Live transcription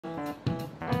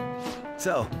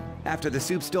So, after the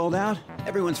soup's doled out,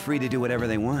 everyone's free to do whatever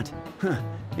they want. Huh,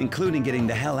 including getting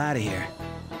the hell out of here.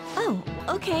 Oh,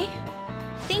 okay.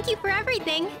 Thank you for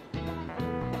everything.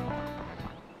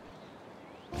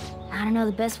 I don't know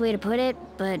the best way to put it,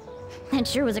 but it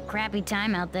sure was a crappy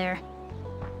time out there.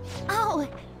 Oh!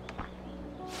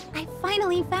 I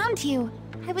finally found you.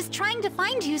 I was trying to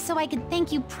find you so I could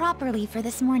thank you properly for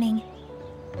this morning.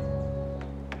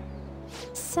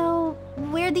 So,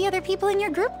 where'd the other people in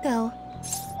your group go?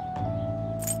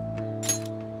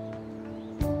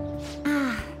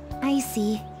 Ah, I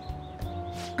see.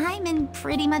 I'm in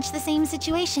pretty much the same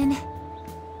situation.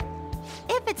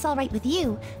 If it's all right with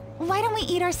you, why don't we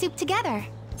eat our soup together?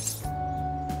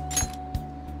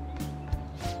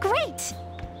 Great!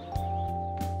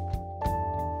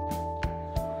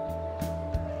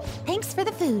 Thanks for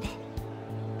the food.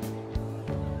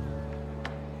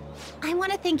 I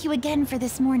want to thank you again for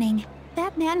this morning.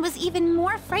 That man was even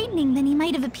more frightening than he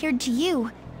might have appeared to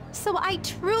you. So I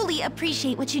truly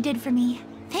appreciate what you did for me.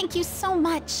 Thank you so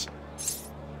much.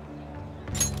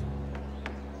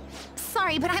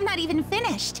 Sorry, but I'm not even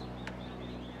finished.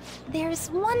 There's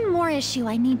one more issue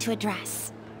I need to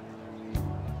address.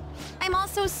 I'm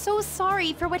also so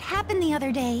sorry for what happened the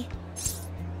other day.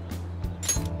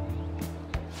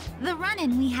 The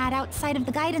run-in we had outside of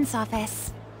the guidance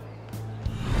office.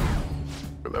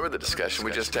 Remember the discussion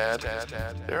we just had?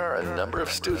 There are a number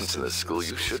of students in this school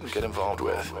you shouldn't get involved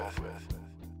with.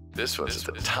 This one's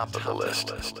at the top of the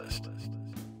list.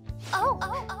 Oh,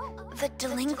 the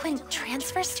delinquent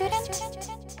transfer student?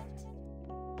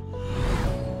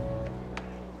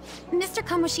 Mr.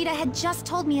 Kamoshida had just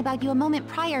told me about you a moment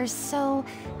prior, so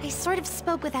I sort of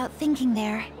spoke without thinking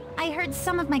there. I heard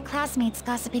some of my classmates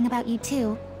gossiping about you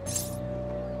too.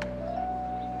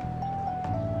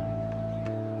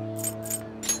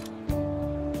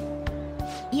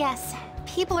 Yes,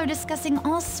 people are discussing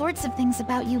all sorts of things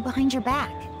about you behind your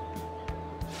back.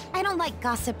 I don't like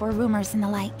gossip or rumors and the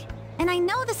like. And I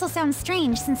know this'll sound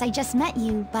strange since I just met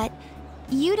you, but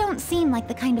you don't seem like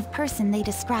the kind of person they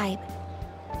describe.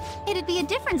 It'd be a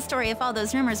different story if all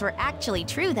those rumors were actually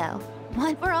true, though.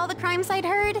 What were all the crimes I'd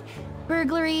heard?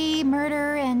 Burglary,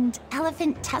 murder, and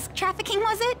elephant tusk trafficking,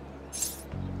 was it?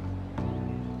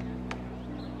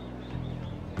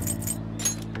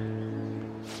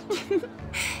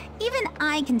 Even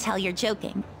I can tell you're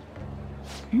joking.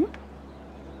 Hmm?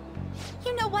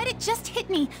 You know what? It just hit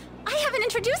me. I haven't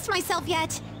introduced myself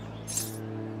yet.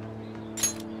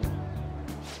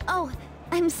 Oh,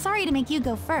 I'm sorry to make you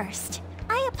go first.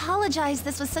 I apologize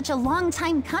this was such a long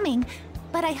time coming,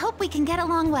 but I hope we can get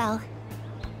along well.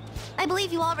 I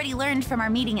believe you already learned from our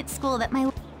meeting at school that my...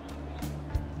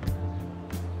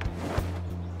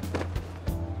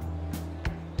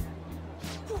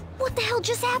 What the hell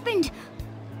just happened?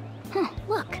 Huh,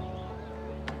 look.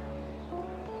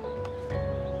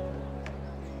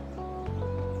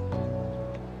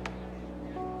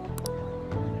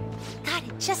 Got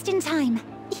it just in time.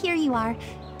 Here you are.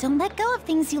 Don't let go of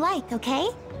things you like, okay?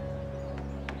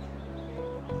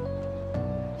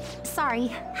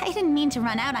 Sorry, I didn't mean to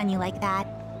run out on you like that.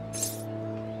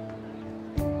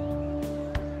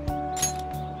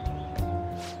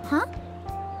 Huh?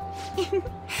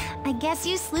 I guess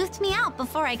you sleuthed me out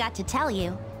before I got to tell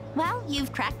you. Well,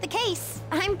 you've cracked the case.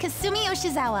 I'm Kasumi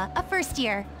Yoshizawa, a first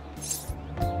year.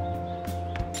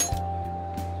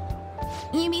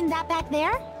 You mean that back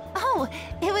there? Oh,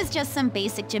 it was just some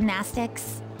basic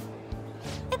gymnastics.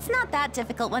 It's not that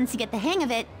difficult once you get the hang of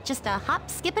it. Just a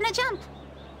hop, skip, and a jump.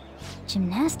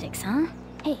 Gymnastics, huh?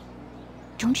 Hey,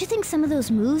 don't you think some of those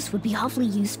moves would be awfully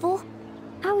useful?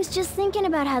 I was just thinking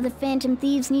about how the Phantom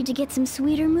Thieves need to get some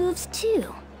sweeter moves,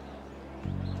 too.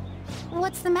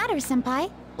 What's the matter,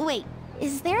 Senpai? Wait,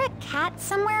 is there a cat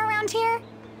somewhere around here?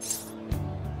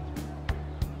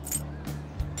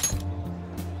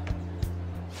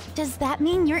 Does that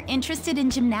mean you're interested in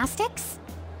gymnastics?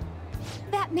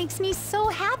 That makes me so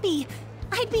happy.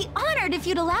 I'd be honored if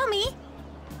you'd allow me.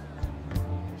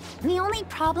 The only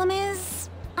problem is,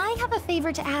 I have a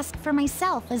favor to ask for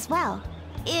myself as well,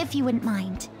 if you wouldn't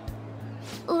mind.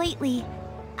 Lately,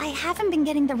 I haven't been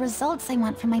getting the results I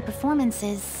want from my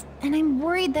performances, and I'm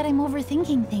worried that I'm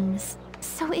overthinking things.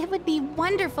 So it would be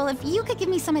wonderful if you could give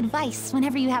me some advice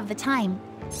whenever you have the time.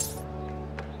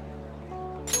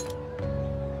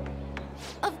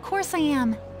 Of course I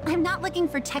am. I'm not looking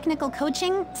for technical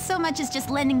coaching, so much as just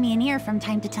lending me an ear from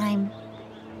time to time.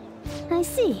 I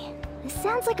see. This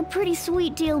sounds like a pretty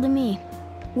sweet deal to me.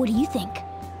 What do you think?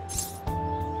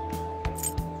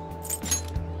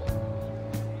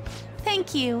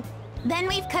 Thank you. Then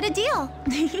we've cut a deal.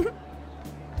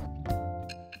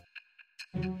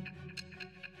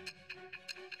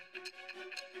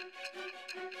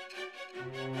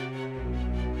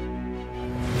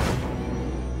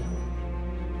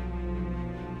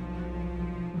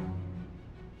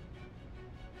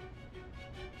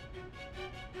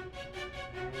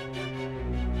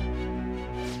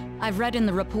 I've read in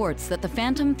the reports that the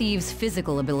Phantom Thieves'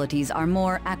 physical abilities are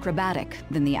more acrobatic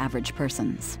than the average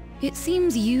person's. It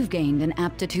seems you've gained an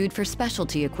aptitude for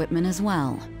specialty equipment as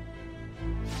well.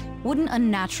 Wouldn't a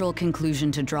natural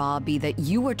conclusion to draw be that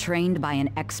you were trained by an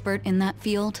expert in that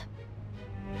field?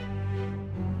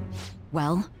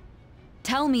 Well,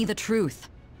 tell me the truth.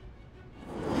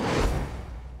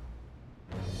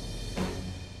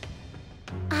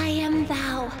 I am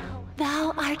thou,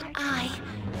 thou art I.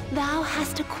 Thou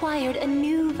hast acquired a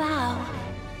new vow.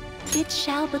 It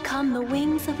shall become the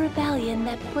wings of rebellion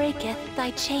that breaketh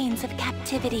thy chains of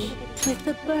captivity. With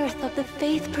the birth of the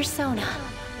Faith Persona,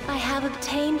 I have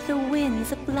obtained the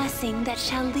winds of blessing that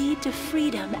shall lead to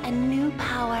freedom and new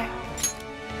power.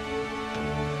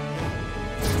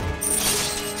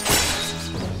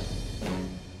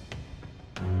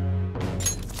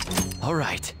 All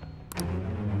right.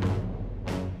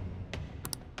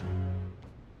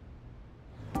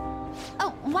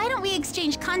 Oh, why don't we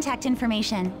exchange contact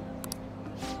information?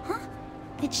 Huh?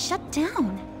 It shut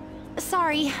down.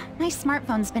 Sorry, my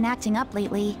smartphone's been acting up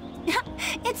lately.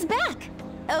 It's back!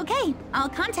 Okay, I'll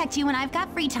contact you when I've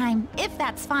got free time, if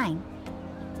that's fine.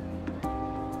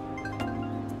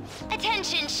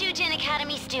 Attention, Shujin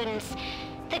Academy students.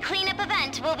 The cleanup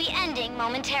event will be ending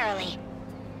momentarily.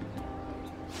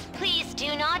 Please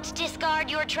do not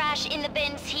discard your trash in the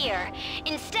bins here.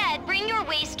 Instead, bring your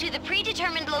waste to the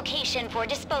predetermined location for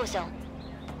disposal.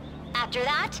 After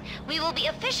that, we will be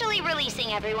officially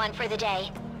releasing everyone for the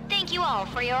day. Thank you all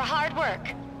for your hard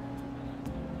work.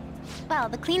 Well,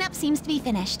 the cleanup seems to be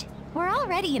finished. We're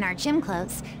already in our gym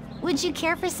clothes. Would you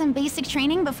care for some basic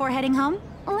training before heading home?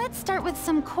 Let's start with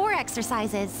some core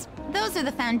exercises. Those are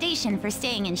the foundation for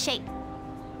staying in shape.